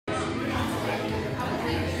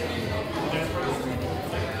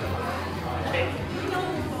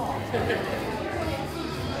Good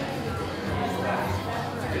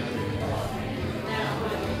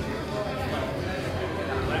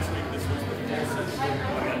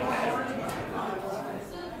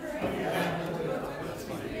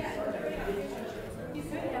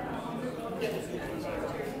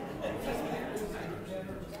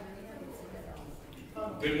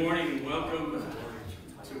morning and welcome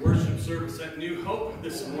to worship service at New Hope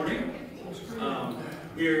this morning.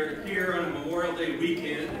 We are here on a Memorial Day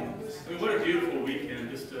weekend. I mean, what a beautiful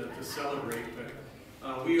weekend just to celebrate.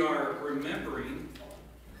 But we are remembering.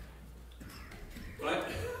 What?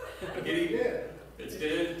 It's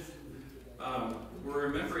dead. We're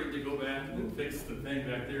remembering to go back and fix the thing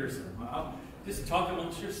back there. So, just talk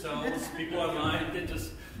amongst yourselves. People online can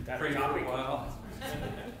just pray for a while.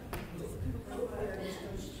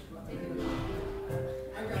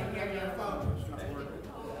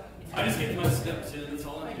 I just get my steps in, that's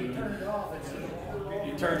all I'm doing.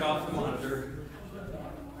 You turned off the monitor.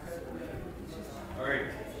 Alright.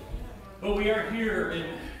 Well, we are here, and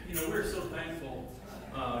we're so thankful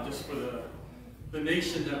just for the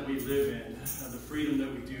nation that we live in, the freedom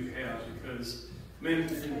that we do have, because men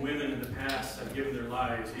and women in the past have given their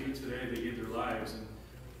lives. Even today, they give their lives.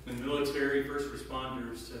 And the military, first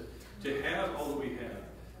responders, to have all that we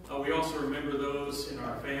have. We also remember those in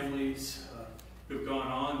our families who've gone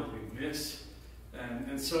on that we miss.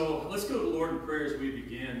 And so let's go to the Lord in prayer as we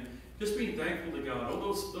begin. Just being thankful to God. All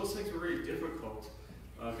those things were very difficult.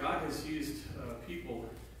 God has used people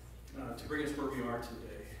to bring us where we are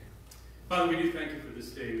today. Father, we do thank you for this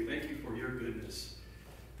day. We thank you for your goodness.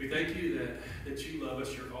 We thank you that you love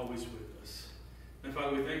us. You're always with us. And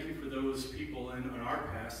Father, we thank you for those people in our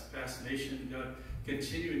past nation, God,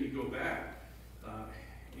 continuing to go back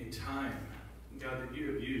in time, God, that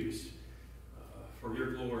you have used for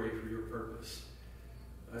your glory, for your purpose.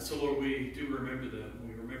 So, Lord, we do remember them.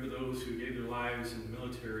 We remember those who gave their lives in the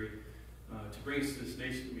military to bring us to this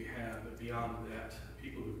nation that we have, but beyond that,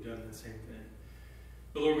 people who've done the same thing.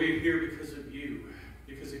 But, Lord, we're here because of you,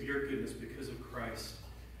 because of your goodness, because of Christ.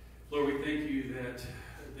 Lord, we thank you that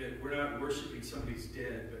we're not worshiping somebody's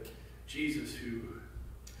dead, but Jesus,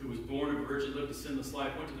 who was born of a virgin, lived a sinless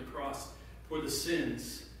life, went to the cross for the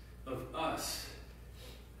sins of us.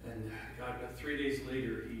 And God, 3 days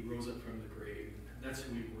later, he rose up from the grave. And that's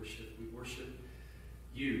who we worship. We worship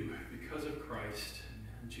you because of Christ.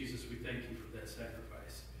 And Jesus, we thank you for that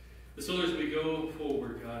sacrifice. But so as we go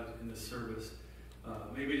forward, God, in this service,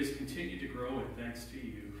 may we just continue to grow in thanks to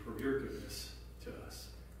you for your goodness to us.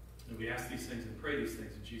 And we ask these things and pray these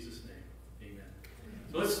things in Jesus' name. Amen.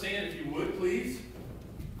 So let's stand, if you would, please.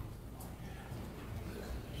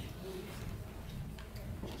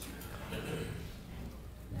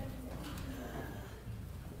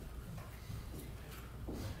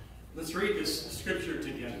 Let's read this scripture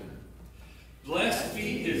together. Blessed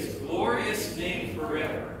be his glorious name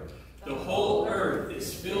forever. The whole earth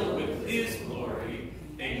is filled with his glory.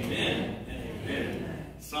 Amen and amen.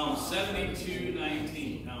 Psalm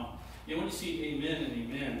 72:19. Now, when you see amen and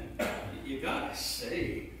amen, you gotta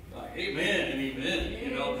say amen and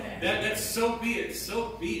amen. That's so be it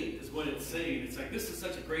is what it's saying. It's like, this is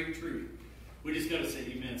such a great truth. We just gotta say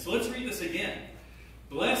amen. So let's read this again.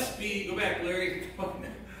 Blessed be, go back, Larry.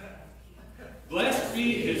 Blessed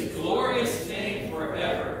be his glorious name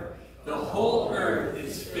forever. The whole earth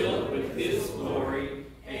is filled with his glory.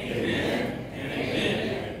 Amen and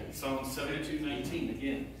amen. Psalm 72:19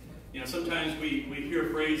 again. Sometimes we hear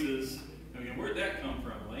phrases, where'd that come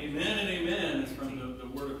from? Well, amen and amen is from the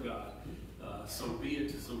Word of God. So be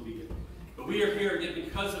it, so be it. But we are here again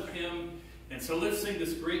because of him. And so let's sing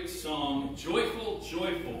this great song, Joyful,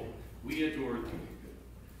 Joyful, We Adore Thee.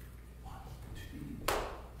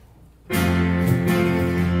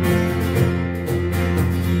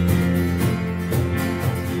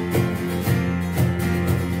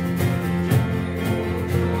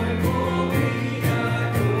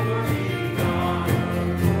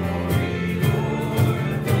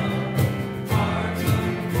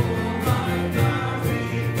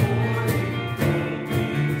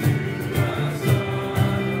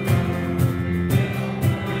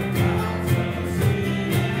 See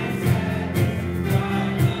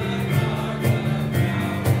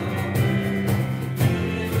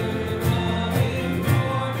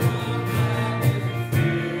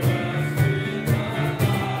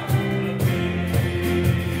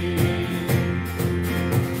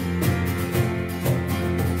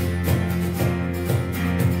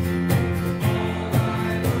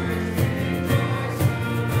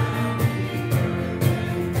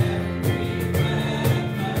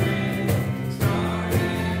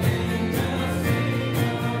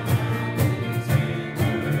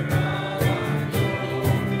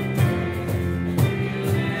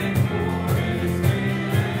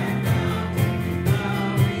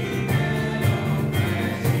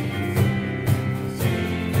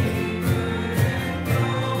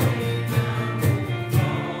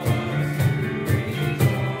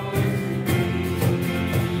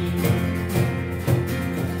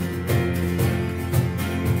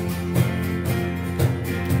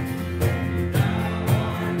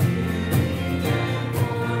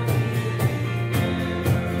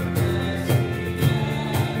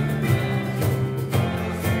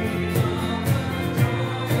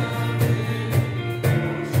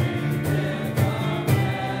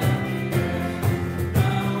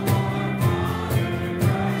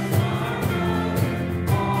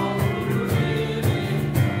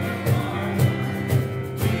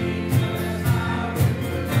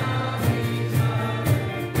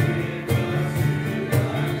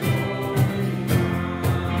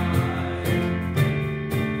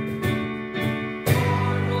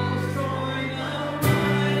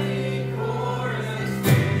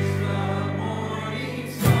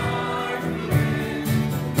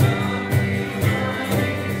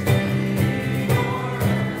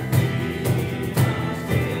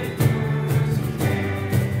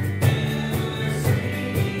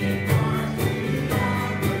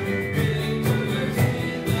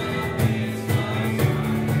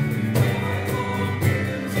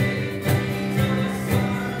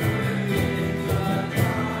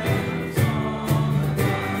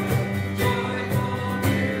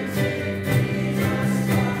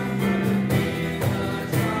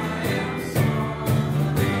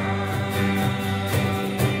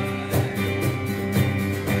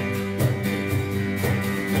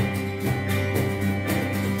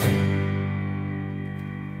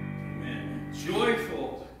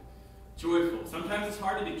sometimes it's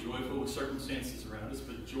hard to be joyful with circumstances around us,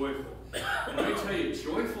 but joyful. And let me tell you,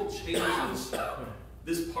 joyful changes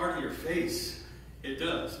this part of your face. It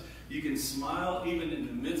does. You can smile even in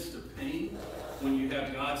the midst of pain when you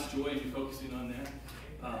have God's joy and you're focusing on that.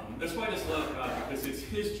 That's why I just love God, because it's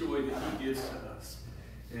His joy that He gives to us.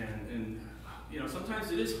 And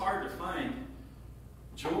sometimes it is hard to find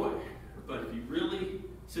joy, but if you really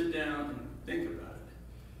sit down and think about it,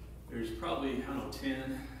 there's probably,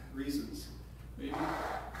 10 reasons.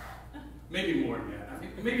 Maybe more than that. I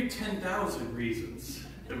think maybe 10,000 reasons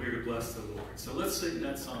that we're to bless the Lord. So let's sing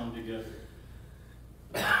that song together.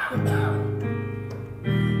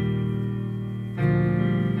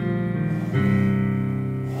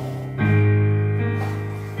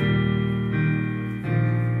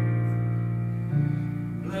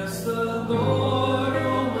 Bless the Lord,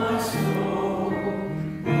 oh my soul,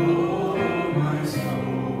 oh my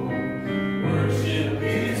soul, worship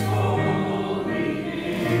His holy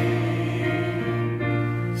name,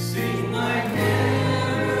 sing like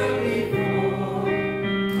never before,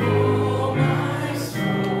 oh my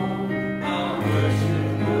soul, I'll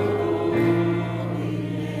worship Your holy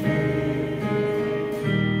name.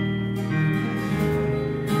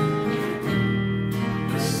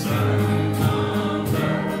 The sun comes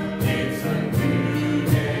up. It's a new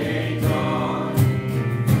day dawn.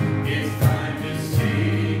 It's time to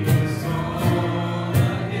sing a song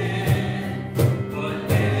again.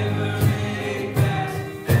 Whatever may pass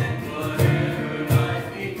and whatever lies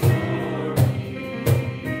before me,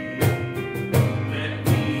 let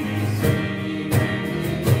me be singing and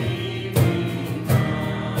believing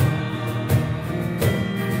on.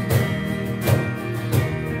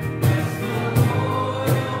 Bless the Lord,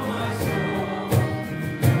 oh my soul.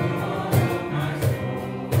 My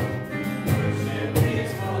soul, worship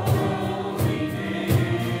His holy name.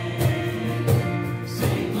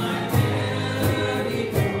 Sing like never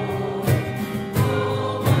before.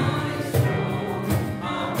 Oh, my soul,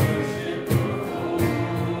 I'll worship Your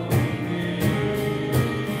holy name.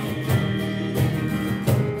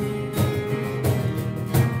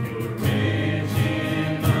 You're rich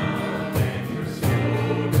in love and You're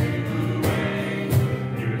slow to anger.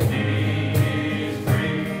 Your name is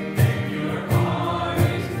great and Your heart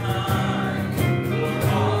is kind. For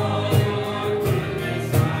all Your goodness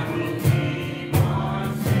I will keep on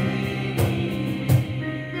singing.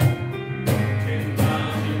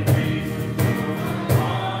 10,000 reasons for my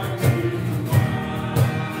heart to find.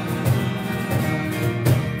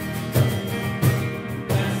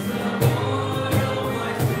 Bless the Lord, oh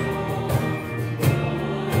my soul, oh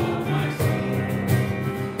my soul,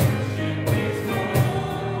 worship His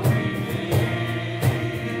holy name.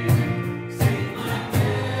 Sing like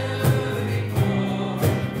never before,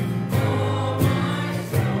 oh my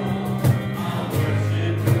soul, I'll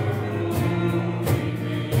worship Your holy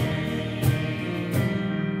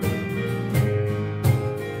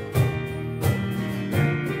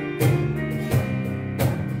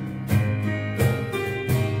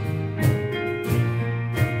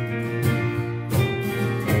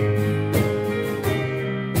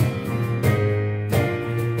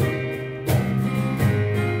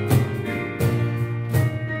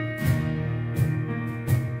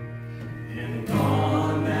And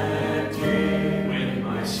on that day when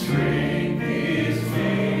my strength is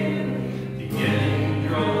failing, the end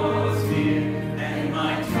draws near and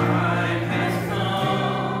my time has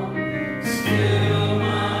come, still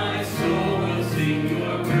my soul will sing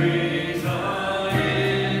Your praise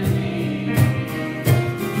unending.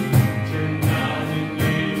 10,000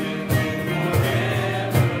 years and forevermore.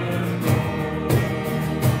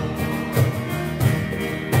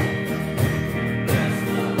 Bless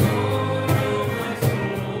the Lord, oh my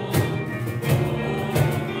soul, oh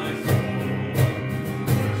my soul,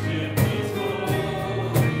 worship His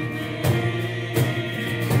holy name.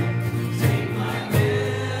 Sing like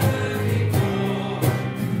never before,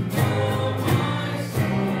 oh my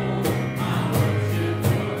soul, I'll worship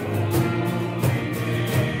Your holy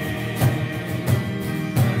name.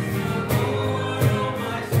 Bless the Lord, oh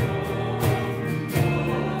my soul, oh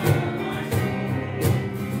my soul,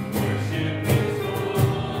 worship His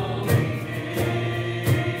holy name.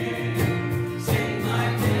 Sing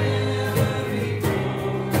like never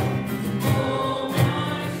before, oh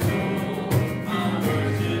my soul, I'll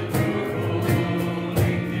worship Your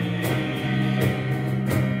holy name.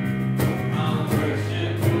 I'll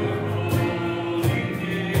worship Your holy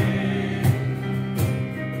name.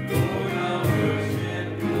 Lord, I'll worship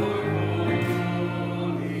Your holy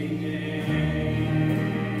name.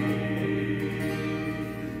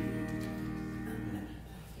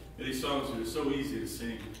 These songs are so easy to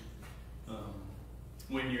sing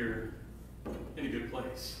when you're in a good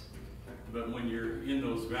place. But when you're in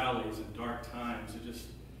those valleys and dark times, it's just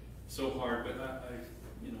so hard. But I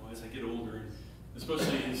as I get older, and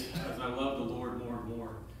especially as I love the Lord more and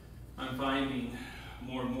more, I'm finding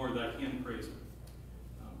more and more that I can praise Him.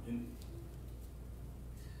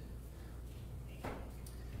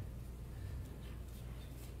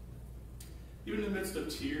 Even in the midst of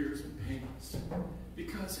tears and pains,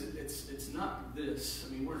 because it's not this.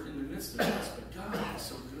 I mean, we're in the midst of this, but God is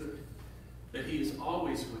so good that He is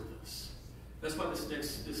always with us. That's why this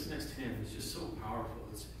next hymn is just so powerful.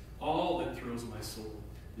 It's all that thrills my soul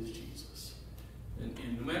is Jesus. And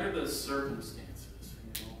no matter the circumstances,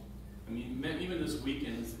 I mean, even this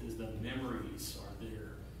weekend is the memories are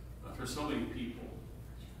there for so many people.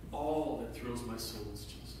 All that thrills my soul is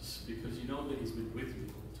Jesus, because you know that He's been with you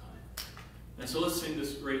the whole time. And so let's sing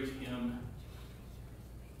this great hymn together.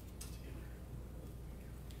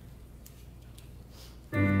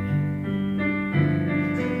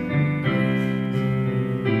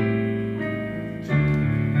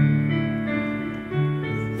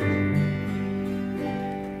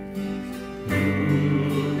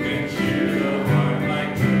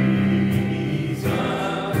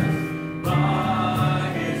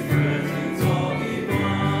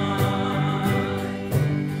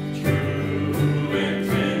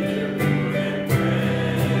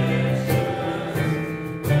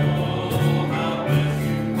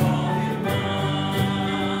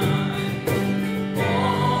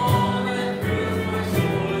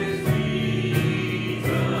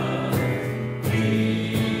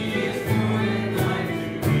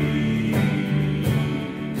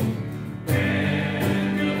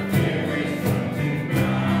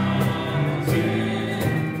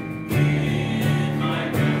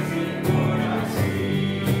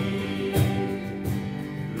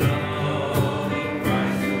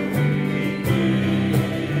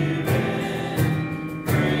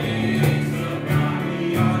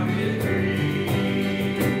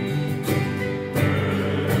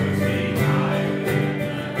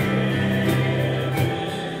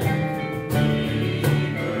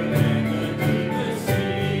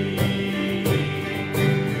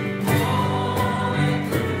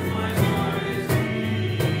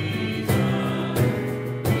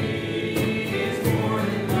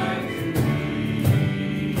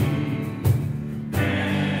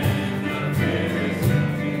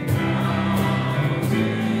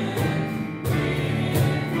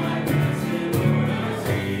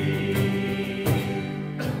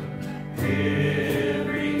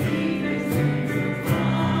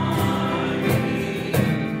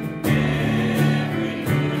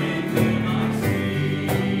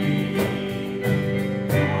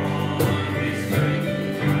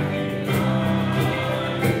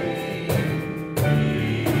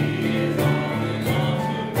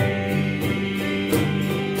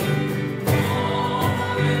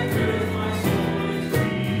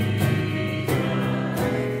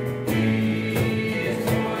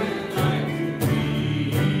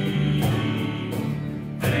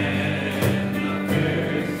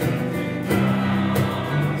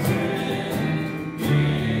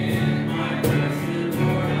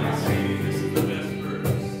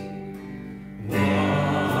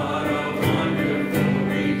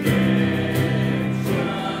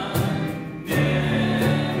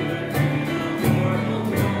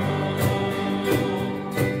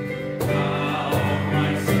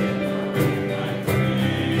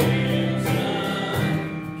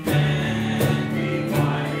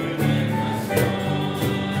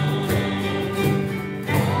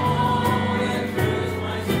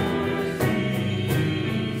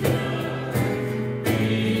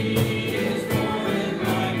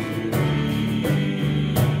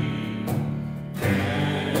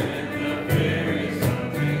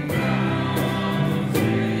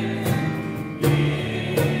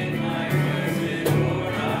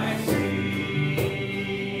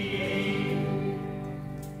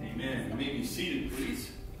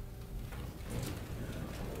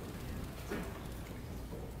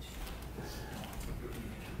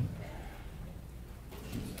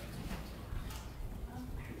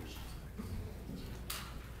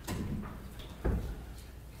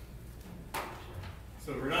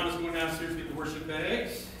 So Renata's going downstairs to get the worship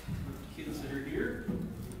bags. The kids that are here.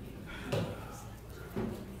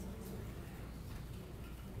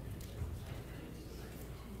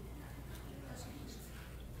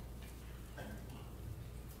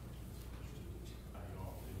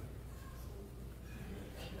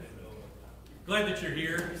 Glad that you're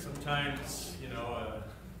here. Sometimes,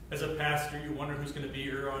 as a pastor, you wonder who's going to be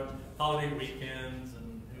here on holiday weekends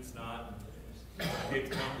and who's not. I hate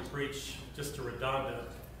to come to preach just to Redonda,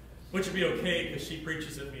 which would be okay because she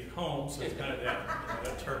preaches at me at home, so it's kind of that,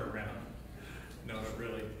 that turnaround. No, not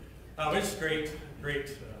really. It's great.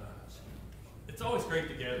 It's always great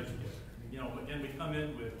to gather together. Again, we come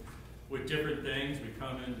in with different things. We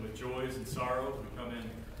come in with joys and sorrows. We come in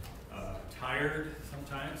tired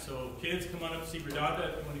sometimes. So kids, come on up, see Redonda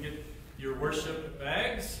if you want to get your worship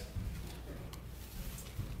bags.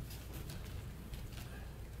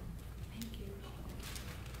 Thank you.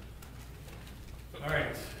 All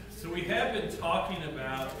right, so we have been talking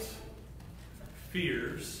about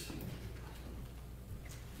fears.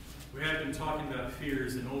 We have been talking about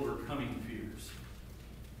fears and overcoming fears.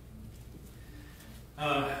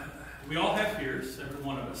 We all have fears, every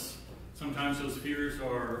one of us. Sometimes those fears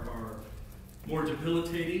are more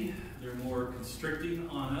debilitating, they're more constricting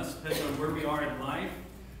on us, depends on where we are in life,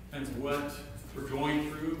 depends what we're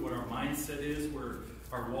going through, what our mindset is, where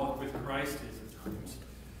our walk with Christ is at times.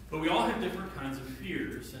 But we all have different kinds of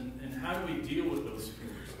fears, and how do we deal with those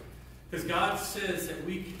fears? Because God says that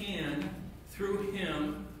we can, through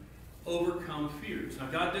Him, overcome fears. Now,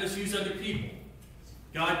 God does use other people.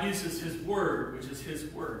 God uses His Word, which is His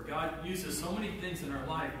Word. God uses so many things in our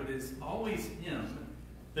life, but it's always Him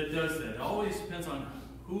that does that. It always depends on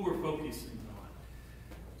who we're focusing on.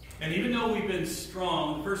 And even though we've been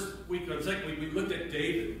strong, the first week or the second week, we looked at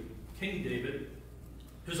David, King David,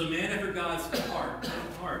 who's a man after God's heart.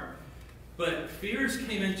 But fears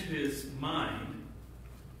came into his mind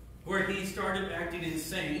where he started acting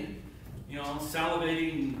insane,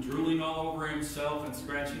 salivating and drooling all over himself and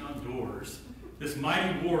scratching on doors. This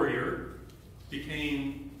mighty warrior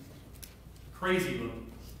became crazy looking,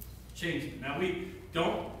 changing. Now, we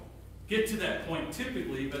don't get to that point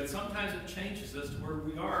typically, but sometimes it changes us to where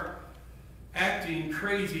we are acting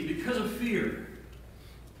crazy because of fear.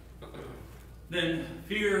 Then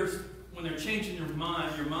fears, when they're changing your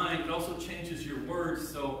mind, it also changes your words.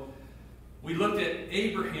 So we looked at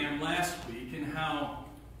Abraham last week and how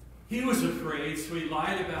he was afraid, so he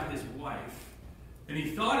lied about his wife. And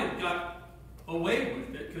he thought it got away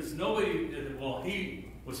with it because nobody did it. Well, he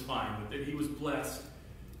was fine with it. He was blessed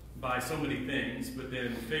by so many things. But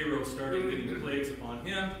then Pharaoh started getting plagues upon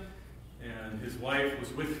him, and his wife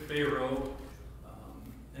was with Pharaoh.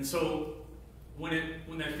 And so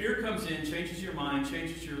when that fear comes in, changes your mind,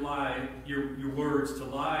 changes your words to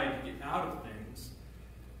lie, to get out of things,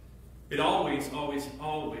 it always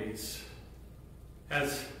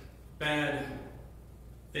has bad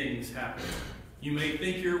things happen. You may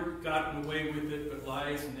think you've gotten away with it, but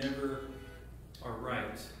lies never are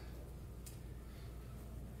right.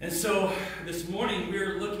 And so this morning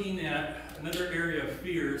we're looking at another area of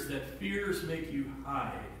fears, that fears make you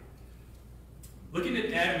hide. Looking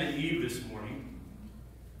at Adam and Eve this morning,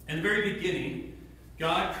 in the very beginning,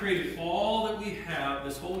 God created all that we have,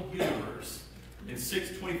 this whole universe, in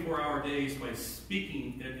 6 24-hour days by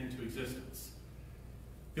speaking it into existence.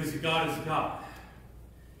 Because God is God.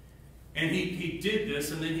 And he did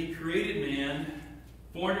this, and then he created man,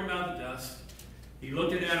 formed him out of the dust. He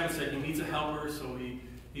looked at Adam and said he needs a helper, so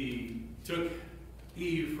he took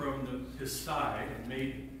Eve from his side and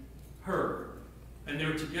made her. And they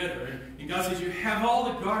were together. And God says, you have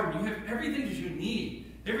all the garden. You have everything that you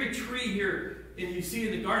need. Every tree here, and you see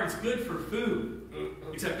in the garden, is good for food.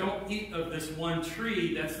 Except don't eat of this one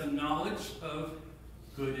tree. That's the knowledge of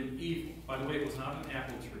good and evil. By the way, it was not an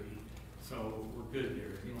apple tree. So we're good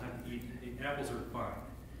there. You don't have to eat. Apples are fine.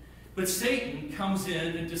 But Satan comes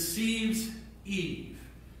in and deceives Eve.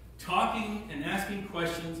 Talking and asking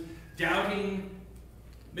questions. Doubting.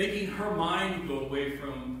 Making her mind go away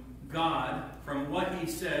from God, from what he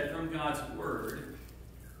said, from God's word,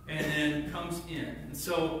 and then comes in. And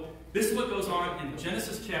so this is what goes on in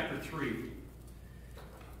Genesis chapter 3.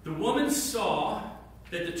 The woman saw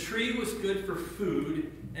that the tree was good for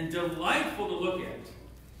food and delightful to look at,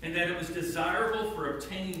 and that it was desirable for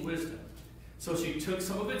obtaining wisdom. So she took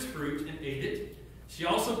some of its fruit and ate it. She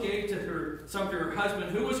also gave some to her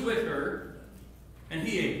husband who was with her, and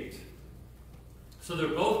he ate it. So they're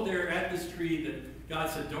both there at this tree that God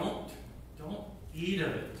said, don't eat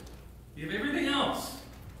of it. You have everything else,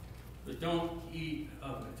 but don't eat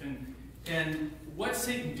of it. And what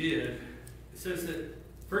Satan did, it says that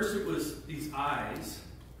first it was these eyes.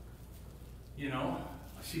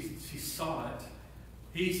 She saw it.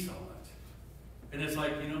 He saw it. And it's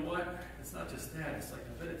like, you know what? It's not just that. It's like,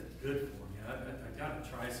 I bet it's good for me. I got to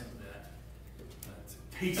try some of that. It's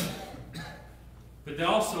tasty. But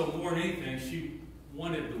also, more than anything, she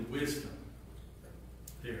wanted the wisdom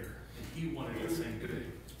there. And he wanted the same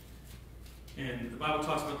thing. And the Bible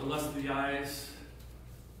talks about the lust of the eyes,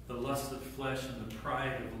 the lust of the flesh, and the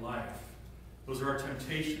pride of life. Those are our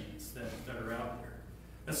temptations that are out there.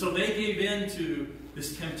 And so they gave in to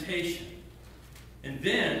this temptation. And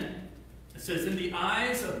then, it says, then the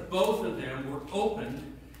eyes of both of them were opened,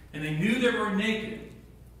 and they knew they were naked.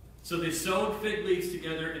 So they sewed fig leaves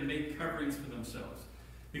together and made coverings for themselves.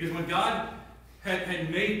 Because when God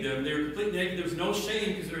had made them, they were completely naked. There was no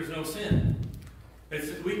shame because there was no sin.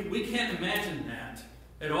 We can't imagine that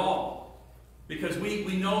at all. Because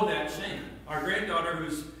we know that shame. Our granddaughter,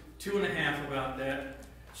 who's 2.5 about that,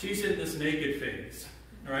 she's in this naked phase.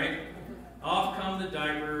 All right? Off come the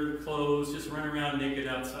diaper, the clothes, just run around naked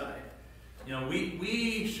outside. You know,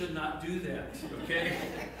 we should not do that, okay?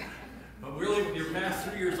 But really, when you're past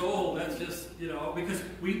 3 years old, that's just, you know, because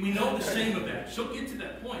we know the shame of that. She'll get to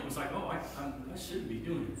that point. It's like, oh, I shouldn't be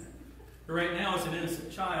doing that. But right now, as an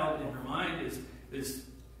innocent child, in her mind is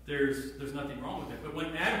there's nothing wrong with it. But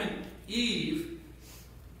when Adam and Eve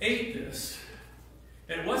ate this,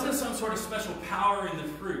 it wasn't some sort of special power in the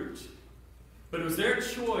fruit, but it was their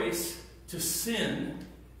choice to sin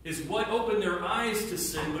is what opened their eyes to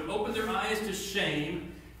sin, what opened their eyes to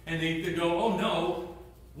shame, and they go, oh no,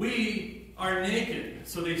 we are naked.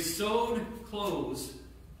 So they sewed clothes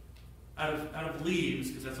out of leaves,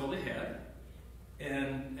 because that's all they had,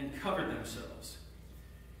 and covered themselves.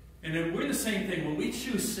 And then we're the same thing. When we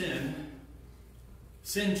choose sin,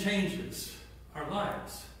 sin changes our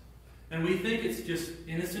lives. And we think it's just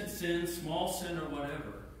innocent sin, small sin, or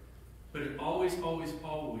whatever. But it always, always,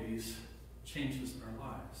 always changes our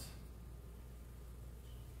lives.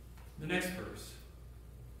 The next verse.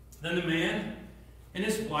 Then the man and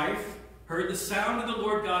his wife heard the sound of the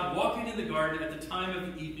Lord God walking in the garden at the time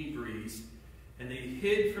of the evening breeze, and they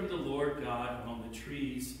hid from the Lord God among the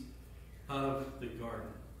trees of the garden.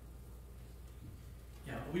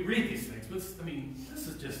 Yeah, we read these things, but this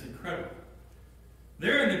is just incredible.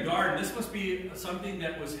 They're in the garden. This must be something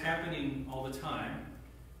that was happening all the time.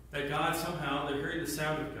 That God somehow, they heard the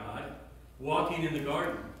sound of God walking in the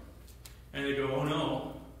garden. And they go, oh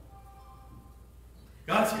no,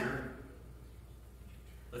 God's here.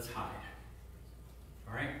 Let's hide.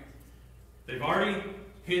 All right? They've already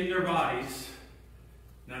hidden their bodies.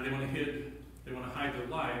 Now they want to hide their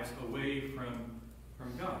lives away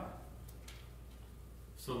from God.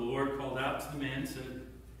 So the Lord called out to the man and said,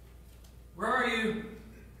 where are you?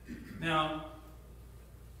 Now,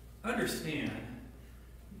 understand,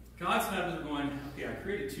 God's not going, okay, I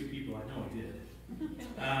created 2 people. I know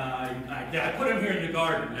I did. I put them here in the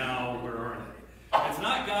garden. Now, where are they? It's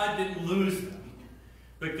not God didn't lose them.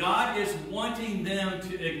 But God is wanting them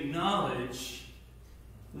to acknowledge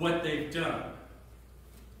what they've done.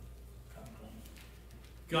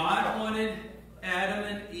 God wanted Adam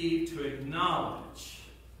and Eve to acknowledge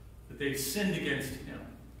that they've sinned against Him.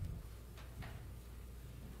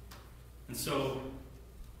 And so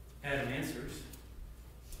Adam answers,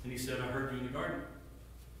 and he said, I heard you in the garden,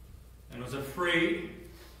 and I was afraid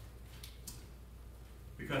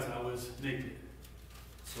because I was naked,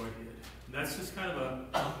 so I hid. And that's just kind of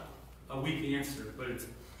a weak answer, but it's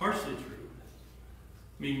partially true.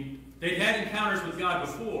 I mean, they'd had encounters with God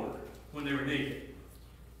before when they were naked.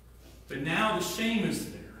 But now the shame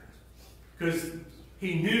is there because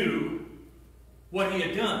he knew what he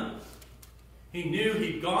had done. He knew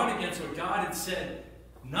he'd gone against what God had said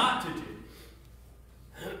not to do.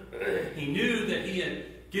 He knew that he had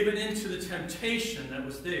given into the temptation that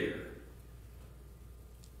was there.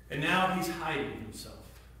 And now he's hiding himself.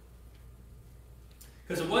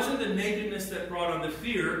 Because it wasn't the nakedness that brought on the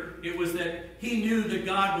fear. It was that he knew that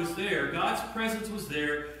God was there. God's presence was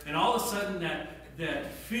there. And all of a sudden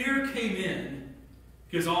that fear came in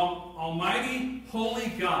because Almighty, holy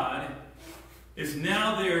God is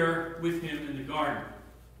now there with him in the garden.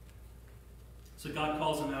 So God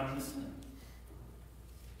calls him out on his sin.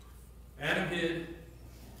 Adam hid,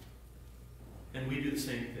 and we do the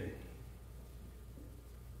same thing.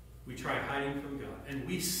 We try hiding from God. And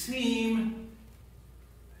we seem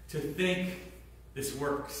to think this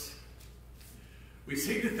works. We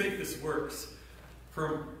seem to think this works.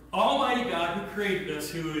 From Almighty God who created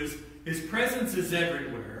us, His presence is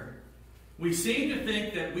everywhere, we seem to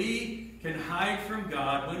think that we can hide from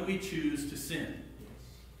God when we choose to sin.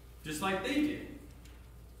 Just like they did.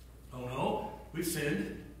 Oh no, we've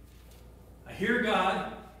sinned. I hear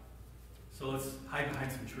God, so let's hide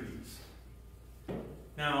behind some trees.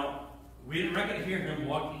 Now, we're not going to hear him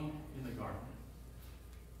walking in the garden.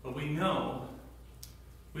 But we all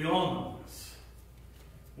know this,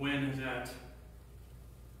 when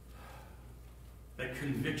that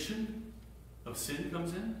conviction of sin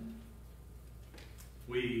comes in,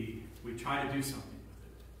 we try to do something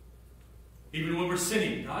with it. Even when we're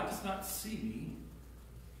sinning, God does not see me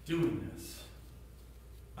doing this.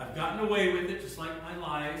 I've I've gotten away with it, just like my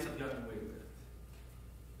lies, I've gotten away with it.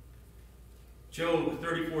 Job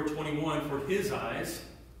 34:21, for his eyes,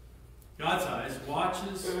 God's eyes, watch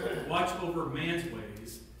over man's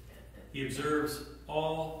ways. He observes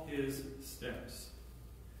all his steps.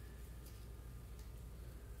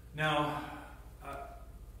 Now,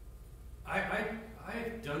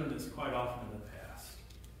 I've done this quite often in the past.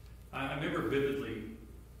 I remember vividly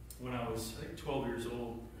when I was, I think, 12 years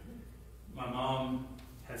old, my mom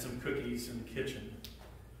had some cookies in the kitchen.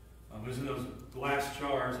 It was in those glass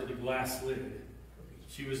jars with a glass lid.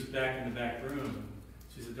 She was back in the back room.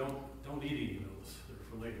 She said, don't eat any of those. They're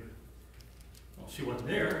for later. Well, she wasn't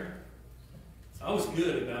there. So I was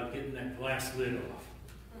good about getting that glass lid off.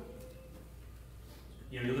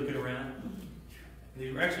 You know, you're looking around. And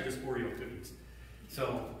they were actually just Oreo cookies.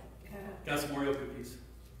 So, got some Oreo cookies.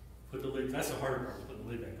 Put the lid, that's the harder part, put the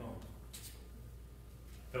lid back on.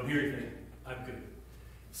 Don't hear anything. I'm good.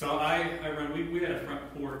 So I run, we had a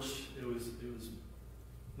front porch. It was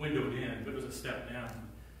windowed in, but it was a step down.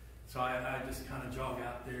 So I just kind of jog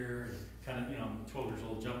out there and kind of, you know, I'm 12 years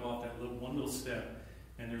old, jump off that one little step,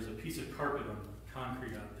 and there's a piece of carpet on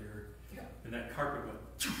concrete out there. Yeah. And that carpet went,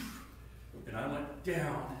 and I went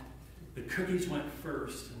down. The cookies went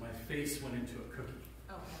first, and my face went into a cookie.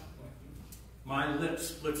 Oh. My lip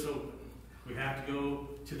splits open. We have to go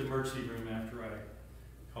to the emergency room after I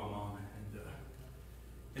call Mom,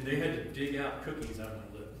 and they had to dig out cookies out of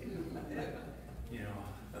my lip. You know,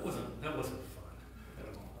 that wasn't fun at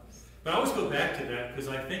all. But I always go back to that because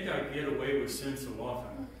I think I get away with sin so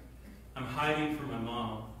often. I'm hiding from my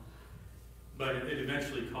mom, but it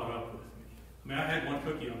eventually caught up with me. I mean, I had one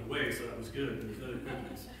cookie on the way, so that was good. But these other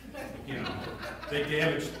cookies, you know, they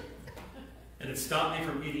damaged me. And it stopped me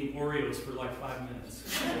from eating Oreos for like 5 minutes.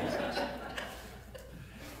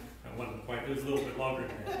 I wasn't quite, it was a little bit longer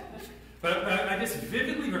than that. But I just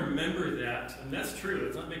vividly remember that, and that's true,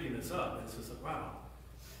 it's not making this up. It's just like, wow.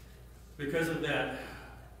 Because of that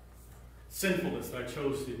sinfulness that I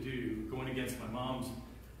chose to do, going against my mom's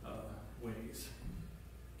ways.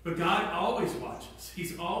 But God always watches.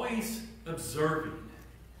 He's always observing.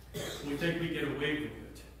 We think we get away with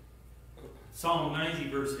it. Psalm 90,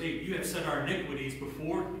 verse 8, you have set our iniquities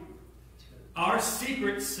before you, our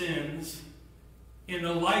secret sins in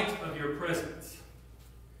the light of your presence.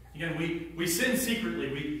 Again, we sin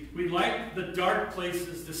secretly. We like the dark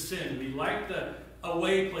places to sin. We like the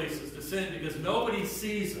away places to sin because nobody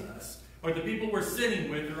sees us, or the people we're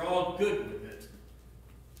sinning with are all good with it.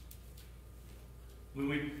 When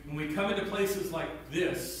we come into places like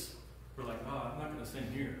this, we're like, oh, I'm not going to sin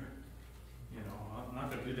here. You know, I'm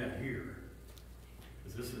not going to do that here.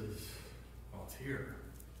 Because this is, well, it's here.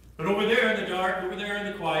 But over there in the dark, over there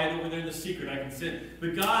in the quiet, over there in the secret, I can sin.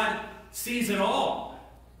 But God sees it all,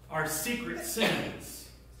 our secret sins.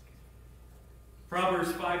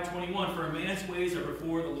 Proverbs 5:21, for a man's ways are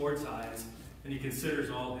before the Lord's eyes, and he considers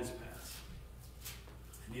all his paths.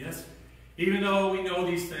 And yes, even though we know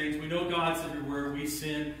these things, we know God's everywhere, we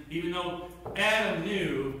sin, even though Adam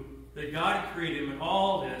knew that God created him and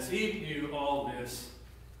all this, Eve knew all this,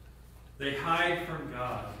 they hide from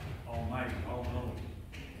God, Almighty, all-knowing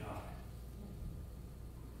God.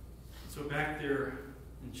 So back there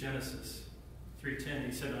in Genesis 3:10,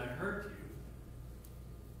 he said, I heard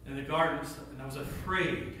you in the garden, and I was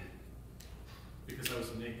afraid because I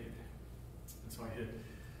was naked. And so I hid.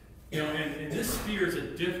 You know, and this fear is a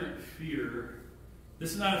different fear.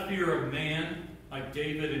 This is not a fear of man like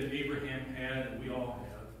David and Abraham had and we all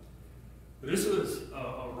have. But this was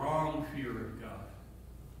a wrong fear of God.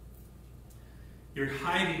 You're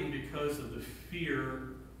hiding because of the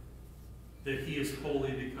fear that he is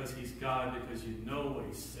holy, because he's God, because you know what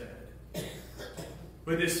he said.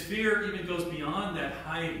 But this fear even goes beyond that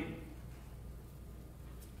hiding.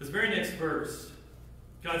 This very next verse,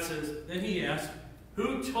 God says, then he asked,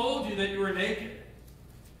 who told you that you were naked?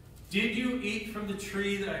 Did you eat from the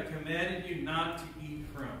tree that I commanded you not to eat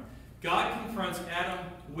from? God confronts Adam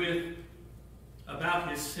about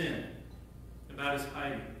his sin, about his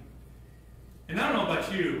hiding. And I don't know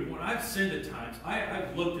about you, when I've sinned at times,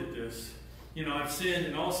 I've looked at this. You know, I've sinned,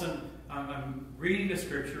 and all of a sudden I'm reading the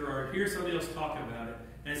scripture or hear somebody else talking about it,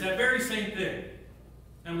 and it's that very same thing.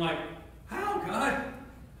 And I'm like, how, God?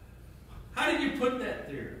 How did you put that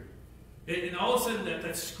there? And all of a sudden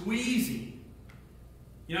that squeezing.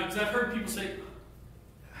 You know, because I've heard people say,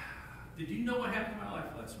 did you know what happened in my life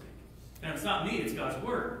last week? And it's not me, it's God's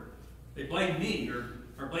word. They blame me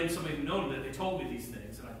or blame somebody who knows that they told me these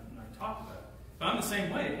things, and I talk about it. But I'm the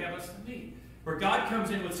same way. It happens to me. Where God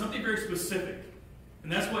comes in with something very specific.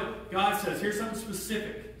 And that's what God says. Here's something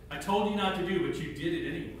specific. I told you not to do, but you did it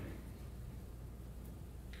anyway.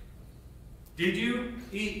 Did you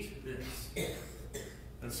eat this?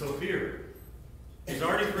 And so fear. He's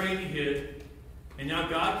already praying to hid, and now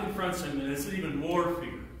God confronts him, and it's even more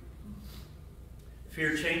fear.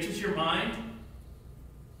 Fear changes your mind.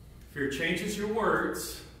 Fear changes your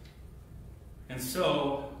words. And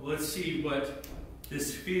so, let's see what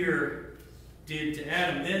this fear did to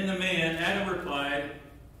Adam. Then the man, Adam replied,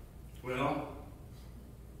 well,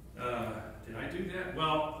 did I do that?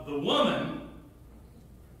 Well, the woman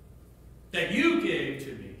that you gave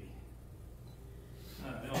to me,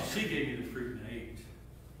 well, she gave me the fruit and I ate.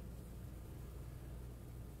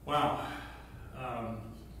 Wow.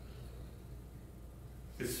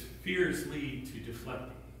 Because fears lead to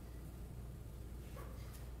deflecting.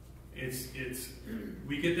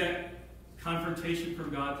 We get that confrontation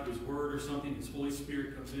from God through His Word or something. His Holy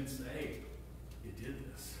Spirit comes in and says, hey, you did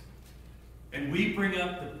this. And we bring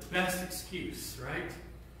up the best excuse, right?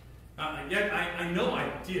 Yet I know I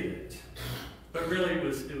did it. But really it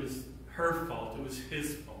was her fault. It was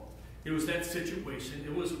his fault. It was that situation.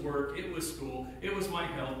 It was work. It was school. It was my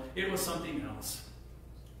health. It was something else.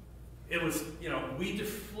 It was, we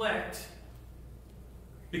deflect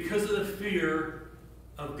because of the fear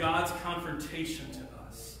of God's confrontation to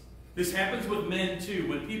us. This happens with men too.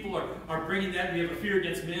 When people are bringing that, we have a fear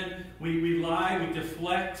against men, we lie, we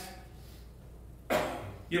deflect.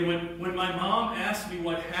 When my mom asked me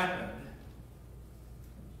what happened,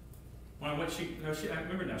 I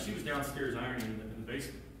remember now, she was downstairs ironing in the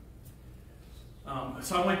basement.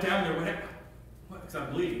 So I went down there, because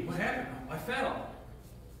I'm bleeding. What happened? I fell.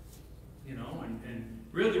 And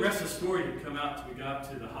really the rest of the story didn't come out until we got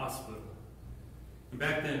to the hospital. And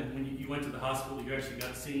back then, when you went to the hospital, you actually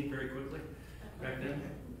got seen very quickly. Back then.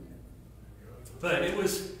 But it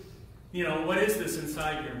was, what is this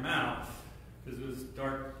inside your mouth? Because it was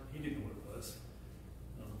dark. He didn't know what it was.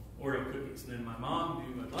 Oreo cookies. And then my mom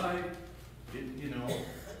knew I lied.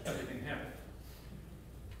 Everything happened.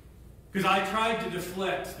 Because I tried to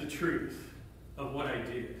deflect the truth of what I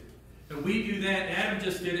did. And we do that. Adam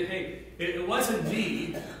just did it. Hey, it wasn't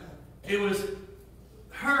me. It was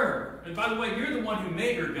her. And by the way, you're the one who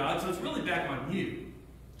made her, God, so it's really back on you.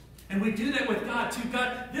 And we do that with God, too.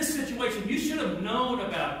 God, this situation, you should have known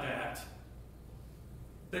about that.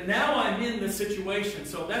 But now I'm in this situation,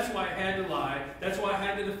 so that's why I had to lie. That's why I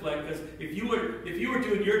had to deflect, because if you were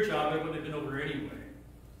doing your job, it wouldn't have been over anyway.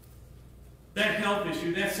 That health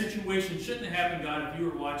issue, that situation shouldn't have happened, God, if you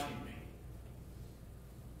were watching me.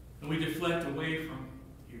 And we deflect away from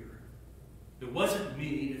here. It wasn't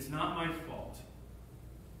me. It's not my fault.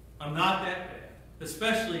 I'm not that bad.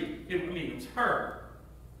 Especially, it was her.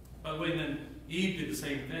 By the way, then Eve did the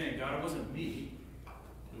same thing. God, it wasn't me.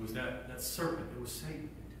 It was that serpent. It was Satan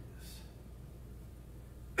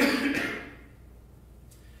who did this.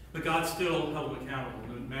 But God still held them accountable. It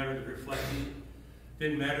didn't matter their reflecting.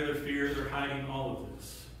 Didn't matter their fear, their hiding, all of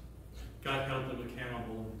this. God held them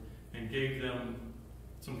accountable and gave them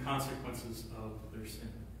some consequences of their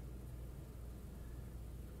sin.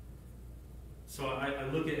 So I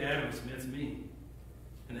look at Adam and it's me.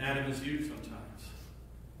 And Adam is you sometimes.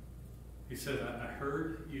 He said, I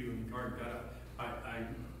heard you in the garden. God, I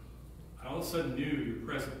all of a sudden knew your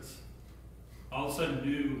presence. All of a sudden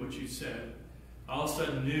knew what you said. All of a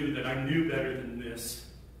sudden knew that I knew better than this.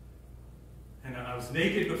 And I was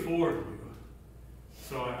naked before you.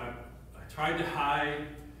 So I tried to hide,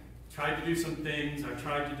 tried to do some things, I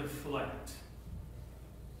tried to deflect.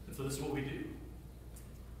 And so this is what we do.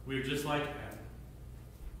 We're just like Adam,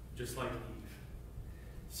 just like Eve.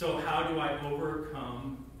 So how do I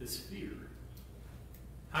overcome this fear?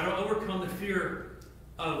 How do I overcome the fear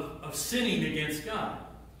of sinning against God?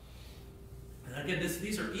 And again,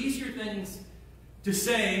 these are easier things to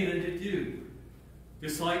say than to do.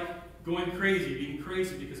 Just like going crazy, being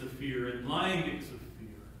crazy because of fear, and lying because of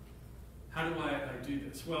fear. How do I do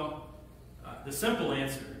this? Well, the simple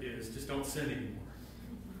answer is just don't sin anymore.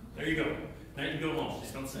 There you go. Now you can go home.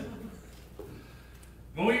 Just don't sin.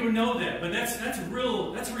 Well, we would know that, but that's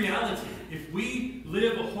reality. If we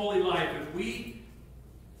live a holy life, if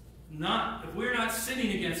we're not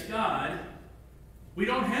sinning against God, we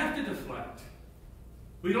don't have to deflect.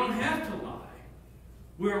 We don't have to lie.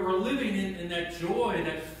 We're living in that joy,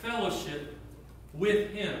 that fellowship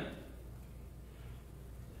with Him.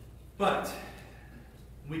 But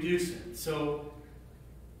we do sin. So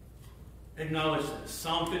acknowledge this.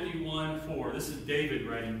 Psalm 51:4. This is David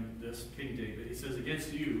writing this, King David. He says,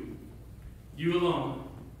 against you, you alone,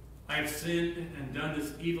 I have sinned and done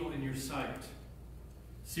this evil in your sight.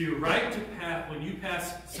 So you're right to pass when you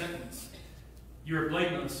pass sentence. You're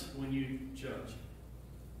blameless when you judge.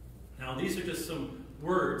 Now, these are just some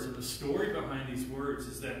words, and the story behind these words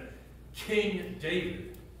is that King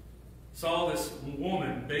David saw this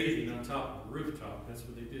woman bathing on top of a rooftop. That's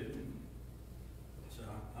what they did. So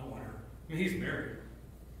I want her. I mean, he's married.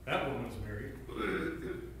 That woman was married.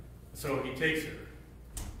 So he takes her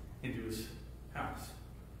into his house.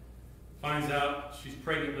 Finds out she's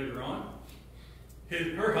pregnant later on.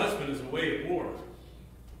 Her husband is away at war.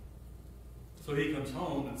 So he comes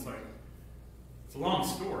home, and it's a long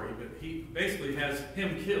story, but he basically has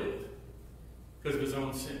him killed because of his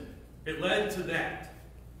own sin. It led to that.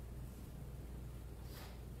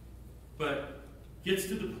 But gets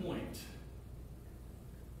to the point,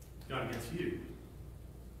 God against you,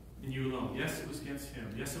 and you alone. Yes, it was against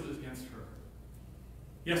him. Yes, it was against her.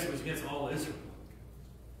 Yes, it was against all Israel.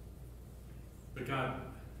 But God,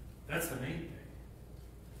 that's the main thing.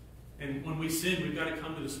 And when we sin, we've got to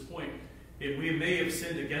come to this point. If we may have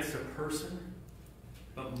sinned against a person,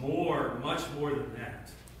 but much more than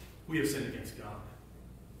that, we have sinned against God,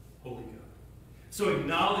 holy God. So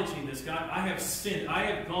acknowledging this, God, I have sinned. I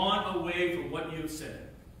have gone away from what you have said,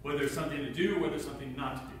 whether it's something to do or whether it's something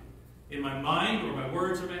not to do. In my mind or my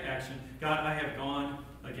words or my action, God, I have gone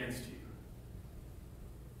against you.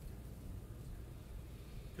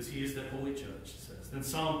 Because he is that holy judge, it says. Then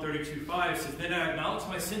Psalm 32:5 says, Then I acknowledged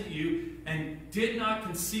my sin to you and did not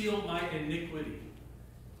conceal my iniquity.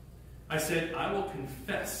 I said, I will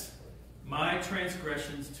confess my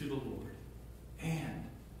transgressions to the Lord. And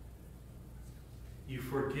you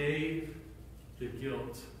forgave the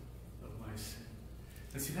guilt of my sin.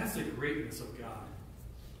 And see, that's the greatness of God.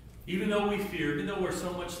 Even though we fear, even though we're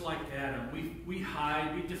so much like Adam, we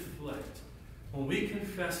hide, we deflect. When we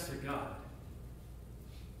confess to God,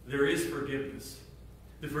 there is forgiveness.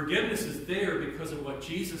 The forgiveness is there because of what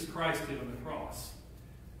Jesus Christ did on the cross.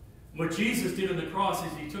 What Jesus did on the cross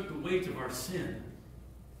is he took the weight of our sin.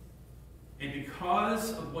 And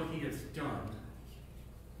because of what he has done,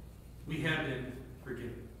 we have been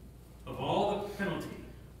forgiven of all the penalty,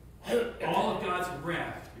 all of God's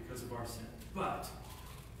wrath because of our sin. But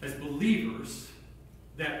as believers,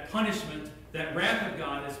 that punishment, that wrath of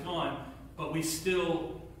God is gone, but we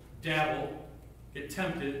still dabble, get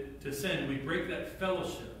tempted to sin. We break that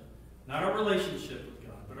fellowship. Not our relationship with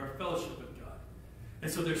God, but our fellowship with God.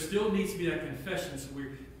 And so there still needs to be that confession, so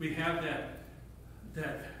we have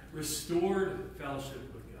that restored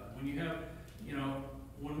fellowship with God. When you have,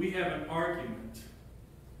 when we have an argument,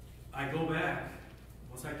 I go back,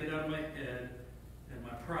 once I get out of my head and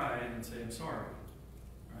my pride, and say, I'm sorry.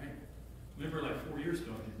 Right? Remember 4 years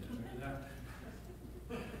ago I did that. Remember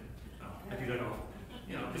that? No, I do that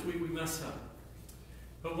often. Because we mess up.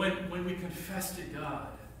 But when we confess to God,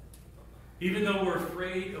 even though we're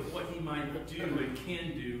afraid of what he might do and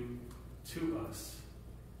can do to us,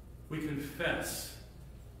 we confess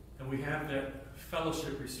and we have that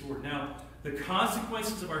fellowship restored. Now, the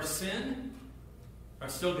consequences of our sin are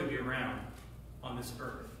still going to be around on this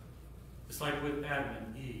earth. Just like with Adam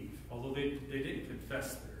and Eve, although they didn't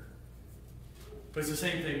confess there. But it's the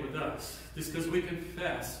same thing with us. Just because we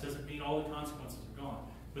confess doesn't mean all the consequences are gone.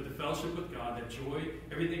 But the fellowship with God, that joy,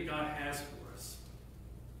 everything God has for us,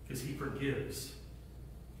 because he forgives.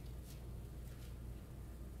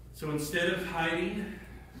 So instead of hiding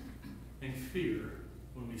in fear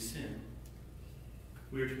when we sin,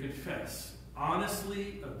 we are to confess.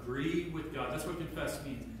 Honestly agree with God. That's what confess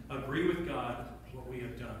means. Agree with God what we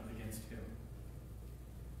have done against him.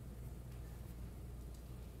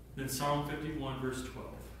 Then Psalm 51, verse 12.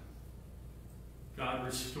 God,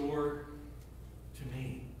 restore to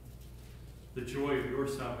me the joy of your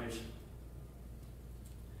salvation,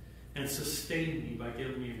 and sustain me by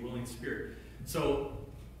giving me a willing spirit. So,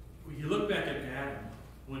 when you look back at Adam,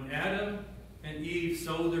 when Adam and Eve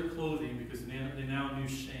sold their clothing because they now knew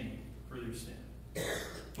shame for their sin.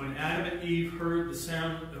 When Adam and Eve heard the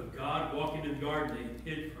sound of God walking in the garden,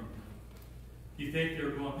 they hid from him. You think they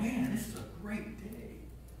were going, man, this is a great day.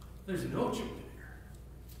 There's no joy there.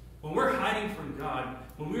 When we're hiding from God,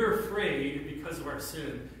 when we're afraid because of our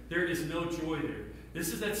sin, there is no joy there. This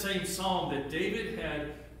is that same psalm that David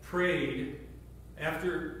had prayed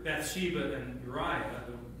after Bathsheba and Uriah,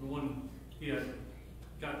 the one he had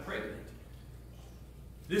got pregnant.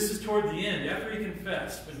 This is toward the end, after he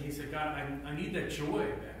confessed, when he said, God, I need that joy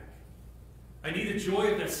back. I need the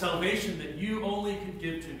joy of that salvation that you only can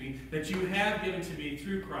give to me, that you have given to me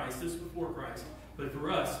through Christ. This is before Christ, but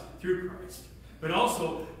for us, through Christ. But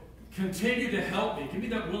also, continue to help me. Give me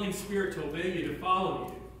that willing spirit to obey you, to follow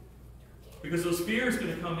you. Because those fears are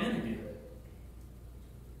going to come in again.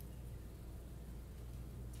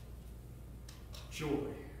 Joy.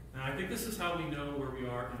 And I think this is how we know where we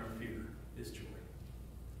are in our fear, is joy.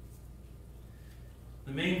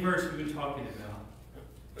 The main verse we've been talking about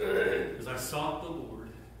sought the Lord.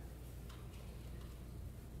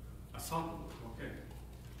 I sought the Lord, okay.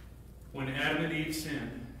 When Adam and Eve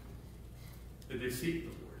sinned, did they seek the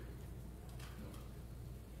Lord?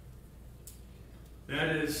 No.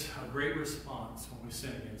 That is a great response when we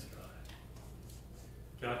sin against God.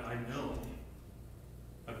 God, I know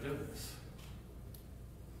I've done this.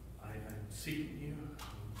 I'm seeking you.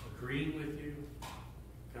 I'm agreeing with you.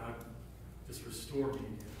 God, just restore me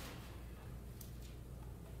again.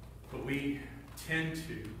 But we tend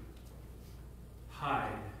to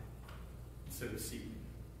hide instead of seeking.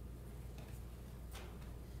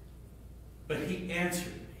 But he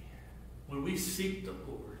answered me. When we seek the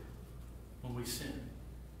Lord, when we sin,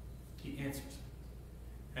 he answers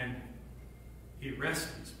me. And he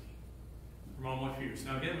rescues me from all my fears.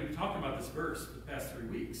 Now again, we've been talking about this verse for the past 3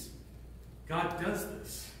 weeks. God does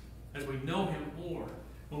this as we know him more.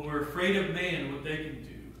 When we're afraid of man, what they can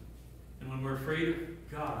do. And when we're afraid of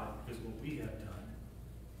God, because what we have done.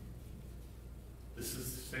 This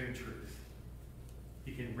is the same truth.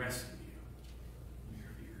 He can rescue you from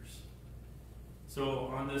your fears.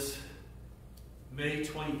 So on this May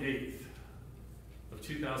 28th of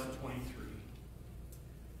 2023,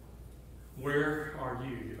 where are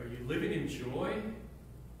you? Are you living in joy?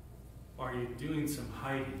 Or are you doing some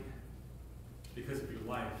hiding because of your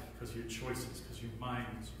life, because of your choices, because of your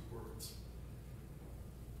minds, your words?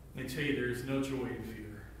 Let me tell you, there is no joy in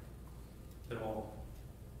fear at all.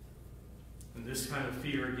 And this kind of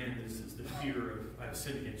fear, again, is the fear of, I have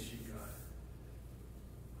sinned against you,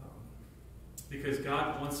 God. Because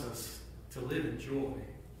God wants us to live in joy.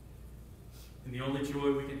 And the only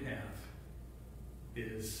joy we can have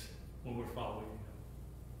is when we're following him.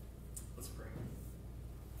 Let's pray.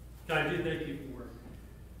 God, I do thank you for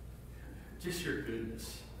just your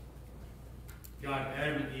goodness. God,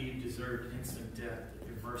 Adam and Eve deserved instant death, but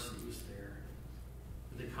your mercy was there.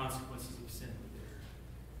 The consequences of sin were there.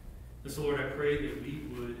 And so, Lord, I pray that we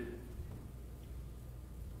would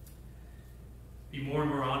be more and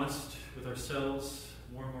more honest with ourselves,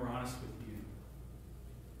 more and more honest with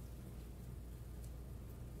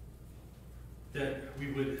you. That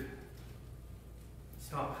we would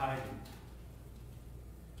stop hiding.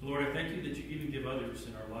 Lord, I thank you that you even give others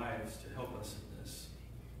in our lives to help us in this.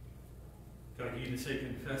 God, you even say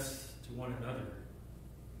confess to one another.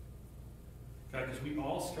 God, because we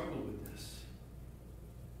all struggle with this.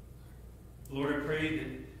 Lord, I pray that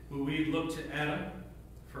when we look to Adam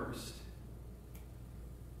first,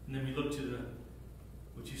 and then we look to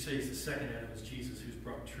what you say is the second Adam, is Jesus, who's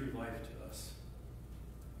brought true life to us.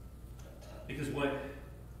 Because what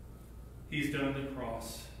he's done on the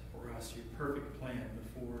cross for us, your perfect plan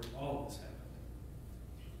before all of this happened.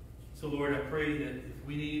 So, Lord, I pray that if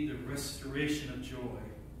we need the restoration of joy,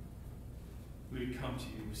 we would come to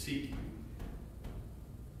you, seek you,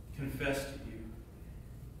 confess to you,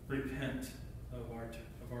 repent of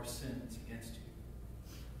our sins against you.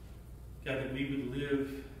 God, that we would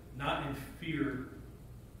live not in fear,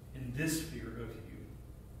 in this fear of you,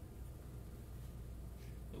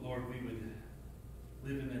 but Lord, we would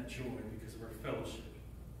live in that joy because of our fellowship,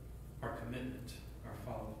 our commitment, our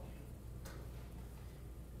following you.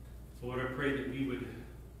 So Lord, I pray that we would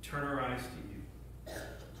turn our eyes to you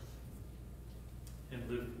and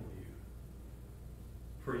live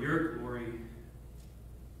for your glory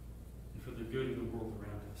and for the good of the world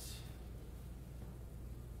around us.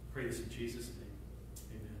 Pray this in Jesus' name.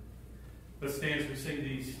 Amen. Let's stand as we sing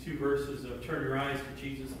these 2 verses of Turn Your Eyes to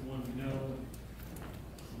Jesus, the one we know,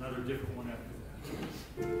 another different one after that.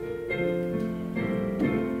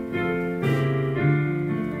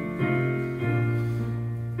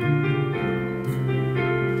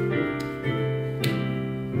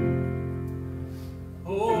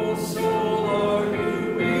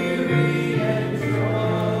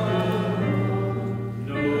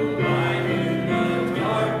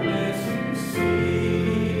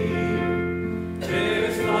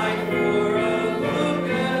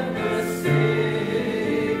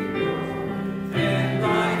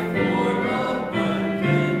 For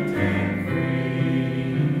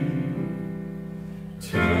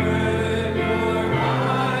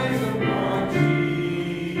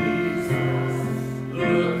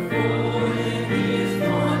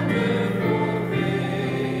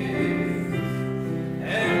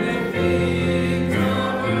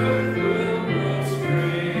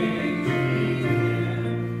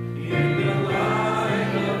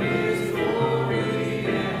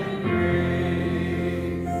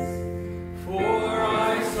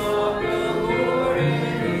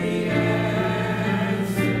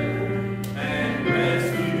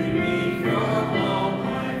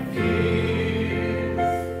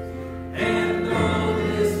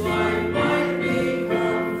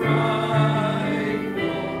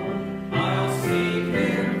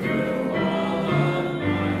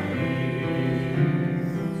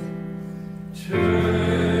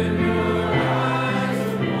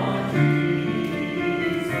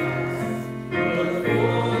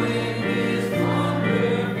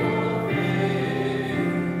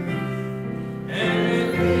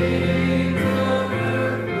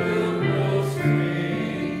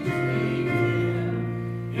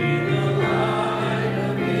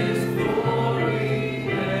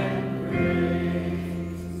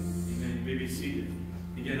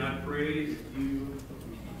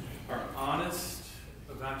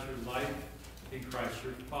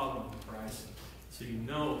so you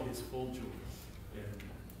know his full joy and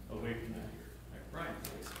away from that here. All right, Brian,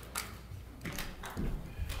 please.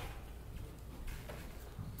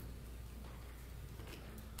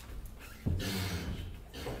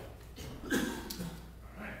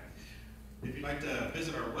 If you'd like to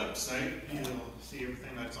visit our website, you'll see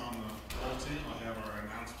everything that's on the bulletin. I'll have our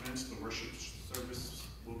announcements. The worship service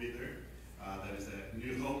will be there. That is at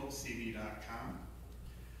newhopecb.com.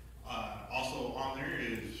 Also on there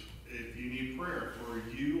is if you need prayer for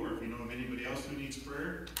you or if you know of anybody else who needs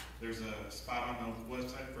prayer, there's a spot on the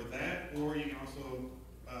website for that. Or you can also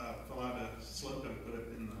fill out a slip and put it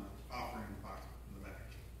in the offering box in the back.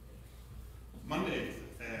 Mondays,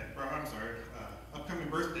 upcoming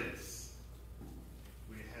birthdays.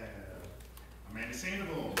 We have Amanda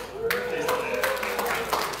Sandoval, her birthday's today.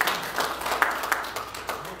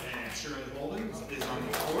 And Shirley Holdings is on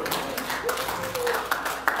the floor.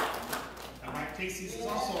 And Mike Casey's is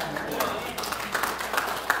also on the floor.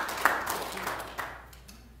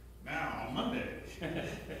 Now, on Monday,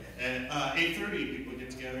 at 8:30, people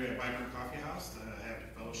get together at Vibrant Coffee House to have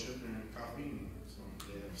fellowship and coffee, and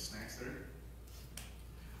they have snacks there.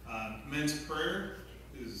 Men's prayer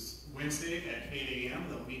is Wednesday at 8 a.m.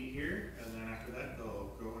 They'll meet here, and then after that, they'll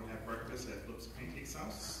go and have breakfast at Flips Pancakes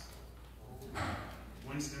House.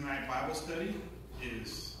 Wednesday night Bible study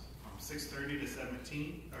is from 6:30 to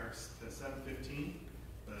 7:15.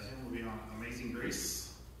 The hymn will be on Amazing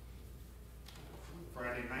Grace.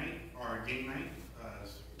 Friday night, or game night,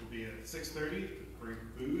 will be at 6:30. Bring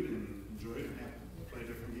food and enjoy it and play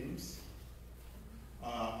different games.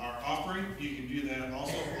 Our offering, you can do that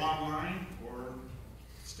also online or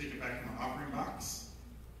stick it back in the offering box.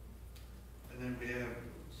 And then we have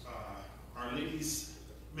our ladies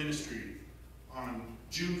ministry on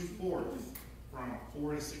June 4th from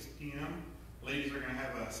 4 to 6 p.m. Ladies are going to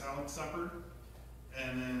have a salad supper,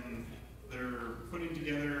 and then they're putting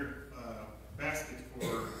together a basket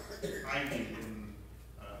for Ivy.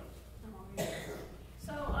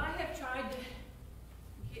 So I have tried to,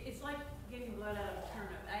 it's like getting blood out of a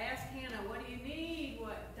turnip. I asked Hannah, what do you need?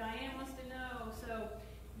 What Diane wants to know. So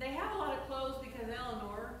they have a lot of clothes because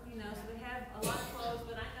Eleanor, so they have a lot of clothes,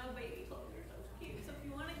 but I know baby clothes are so cute. So if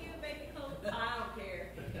you want to give baby clothes, I don't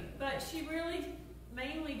care. But she really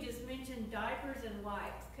mainly just mentioned diapers and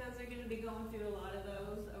wipes because they're going to be going through a lot of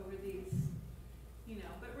those over these,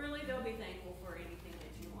 but really they'll be thankful for anything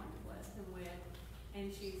that you want to bless them with. And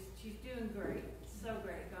she's doing great. So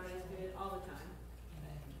great. God is good all the time.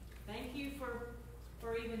 Thank you for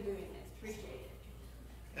even doing this. Appreciate it.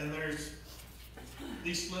 And there's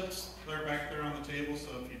these slips, they're back there on the table, so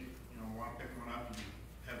if you want to pick one up, you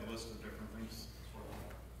have a list of different things.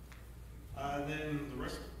 Then the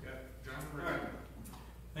rest, John. All right.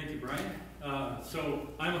 Thank you, Brian. So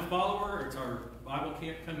I'm a follower. It's our Bible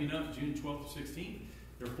camp coming up June 12th to 16th.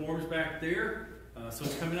 There are forms back there. So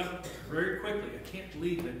it's coming up very quickly. I can't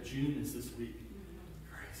believe that June is this week.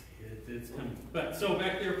 Crazy. It's coming. But so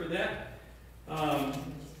back there for that. And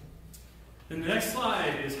the next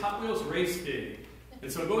slide is Hot Wheels Race Day.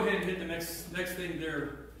 And so go ahead and hit the next thing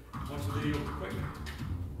there. Watch the video quick.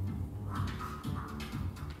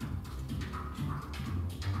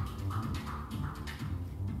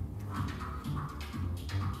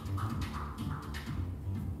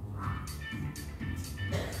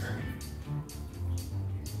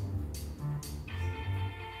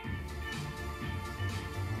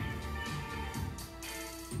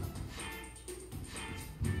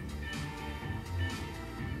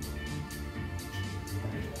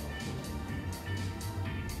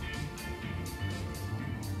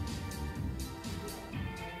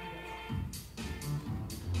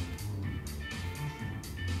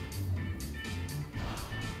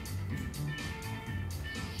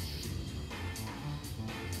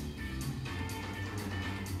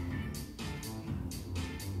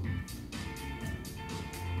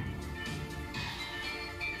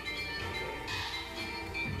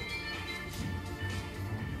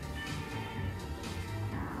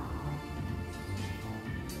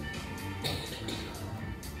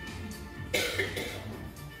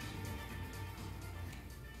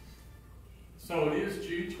 So it is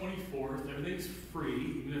June 24th. Everything's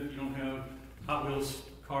free. Even if you don't have Hot Wheels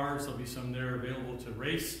cars, there'll be some there available to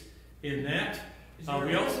race in that. Is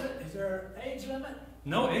there an age limit?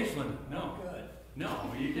 No age limit, no. Good.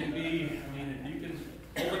 No, you can be, if you can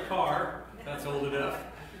hold a car, that's old enough.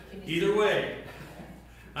 Either way.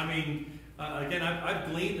 Again, I've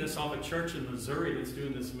gleaned this off a church in Missouri that's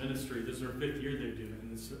doing this ministry. This is their 5th year they do it,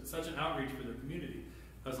 and it's such an outreach for their community.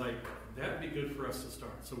 I was like, that would be good for us to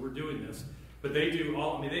start. So we're doing this. But they do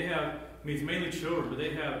all, they have, it's mainly children, but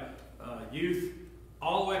they have youth,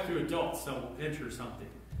 all the way up to adults that will enter something.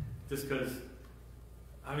 Just because,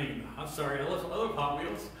 I mean, I'm sorry, I love other Hot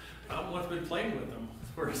Wheels. I'm the one that's been playing with them.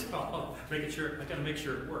 So making sure, I got to make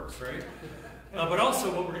sure it works, right? But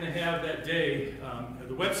also what we're going to have that day,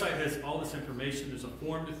 the website has all this information. There's a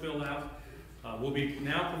form to fill out. We'll be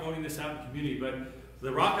now promoting this out in the community, but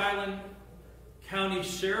the Rock Island County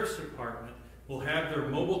Sheriff's Department will have their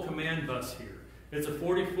mobile command bus here. It's a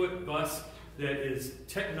 40-foot bus that is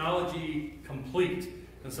technology complete.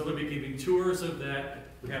 And so they'll be giving tours of that.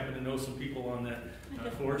 We happen to know some people on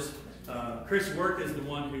that force. Chris Work is the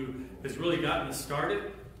one who has really gotten us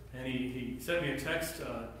started. And he sent me a text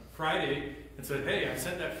Friday and said, hey, I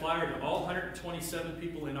sent that flyer to all 127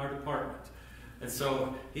 people in our department. And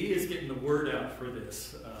so he is getting the word out for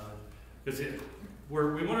this. Because we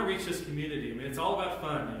want to reach this community. I mean, it's all about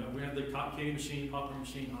fun. You know, we have the cotton candy machine, popcorn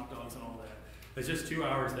machine, hot dogs, and all that. It's just 2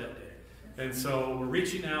 hours that day. And so we're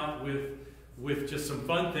reaching out with just some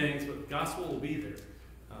fun things, but the gospel will be there.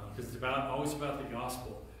 Because it's always about the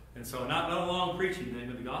gospel. And so not a long preaching thing,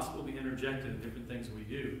 but the gospel will be interjected in different things we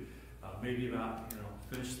do. Maybe about,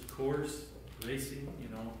 finish the course, racing,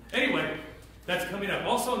 Anyway, that's coming up.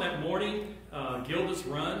 Also in that morning, Gilda's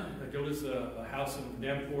Run. Gilda's a house in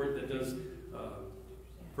Davenport that does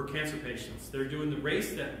for cancer patients. They're doing the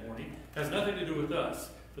race that morning. Has nothing to do with us,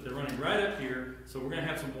 but they're running right up here. So we're going to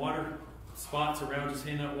have some water spots around, just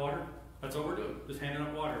handing out water. That's all we're doing, just handing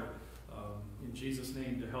out water in Jesus'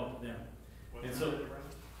 name to help them. And so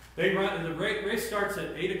they run, and the race starts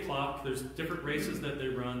at 8 o'clock. There's different races that they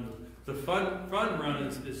run. The fun run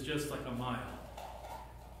is just like a mile.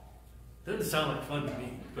 Doesn't sound like fun to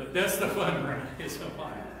me, but that's the fun run. It's a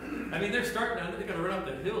mile. I mean, they're starting out, they're going to run up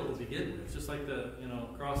the hill to begin with. It's just like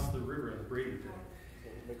across the river at Brady.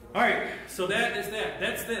 All right, so that is that.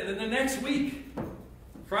 That's that. Then the next week,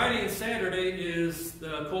 Friday and Saturday, is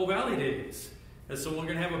the Coal Valley Days. And so we're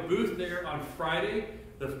going to have a booth there on Friday.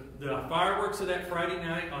 The fireworks of that Friday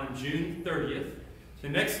night on June 30th. The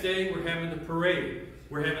next day, we're having the parade.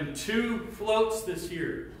 We're having 2 floats this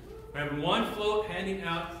year. We're having 1 float handing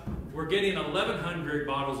out. We're getting 1,100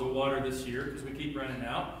 bottles of water this year because we keep running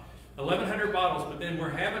out. 1,100 bottles, but then we're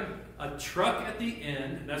having a truck at the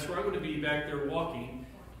end. That's where I'm going to be back there walking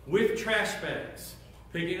with trash bags.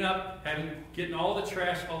 Picking up, getting all the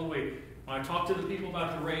trash all the way. When I talked to the people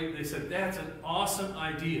about the parade, they said, that's an awesome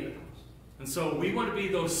idea. And so we want to be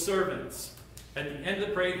those servants. At the end of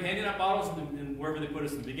the parade, handing out bottles and wherever they put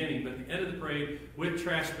us in the beginning, but at the end of the parade, with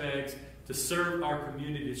trash bags to serve our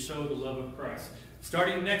community, to show the love of Christ.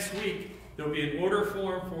 Starting next week, there will be an order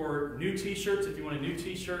form for new t-shirts. If you want a new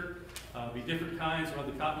t-shirt, be different kinds. We'll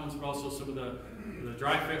have the cotton ones, but also some of the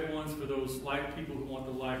dry fit ones for those light people who want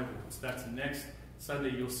the lighter ones. That's next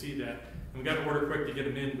Sunday. You'll see that. And we've got to order quick to get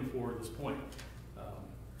them in before this point.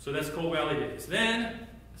 So that's Coal Valley Days. Then,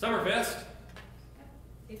 Summerfest.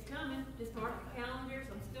 It's coming. Just mark the calendars.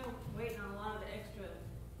 I'm still waiting on a lot of the extra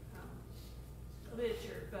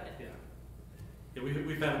literature, but yeah,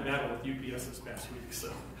 we've had a battle with UPS this past week,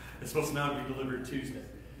 so it's supposed to now be delivered Tuesday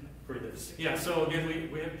for this. Yeah, so again,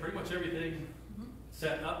 we have pretty much everything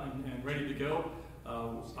set up and ready to go.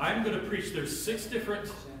 I'm going to preach. There's six different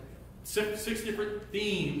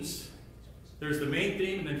themes. There's the main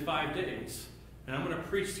theme and then 5 days. And I'm going to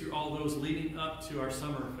preach through all those leading up to our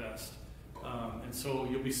Summerfest. And so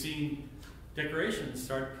you'll be seeing decorations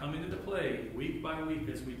start coming into play week by week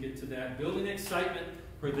as we get to that, building excitement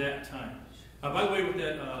for that time. By the way,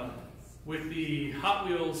 with the Hot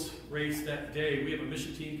Wheels race that day, we have a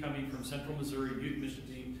mission team coming from Central Missouri, youth mission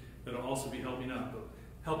team, that will also be helping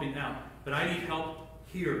out. But I need help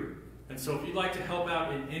here. And so if you'd like to help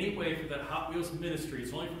out in any way for that Hot Wheels ministry,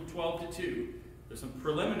 it's only from 12 to 2. There's some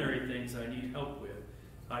preliminary things I need help with.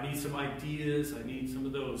 I need some ideas. I need some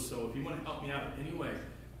of those. So if you want to help me out in any way,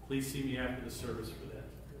 please see me after the service for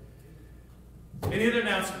that. Any other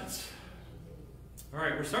announcements? All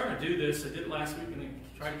right, we're starting to do this. I did it last week, and I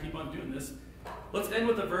try to keep on doing this. Let's end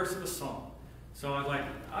with a verse of a song. So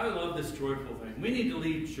I love this joyful thing. We need to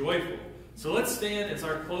lead joyful. So let's stand as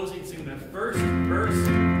our closing, sing the first verse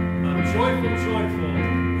of Joyful, Joyful,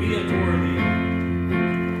 We Adore Thee.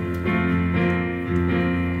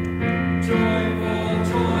 Joyful,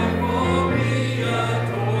 joyful, we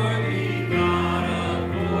adore Thee, God of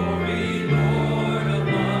glory, Lord of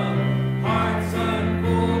love. Hearts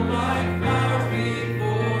unfold like flowers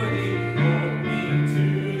before Thee, opening to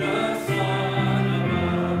the sun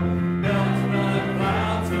above. Melt the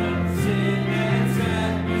clouds of sin and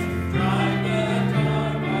sadness, drive the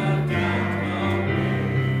dark of doubt away.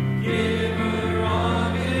 Giver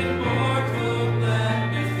of immortal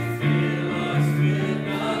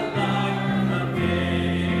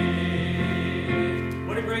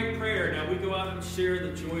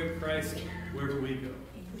where do we go?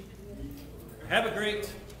 Have a great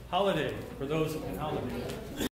holiday for those in holiday.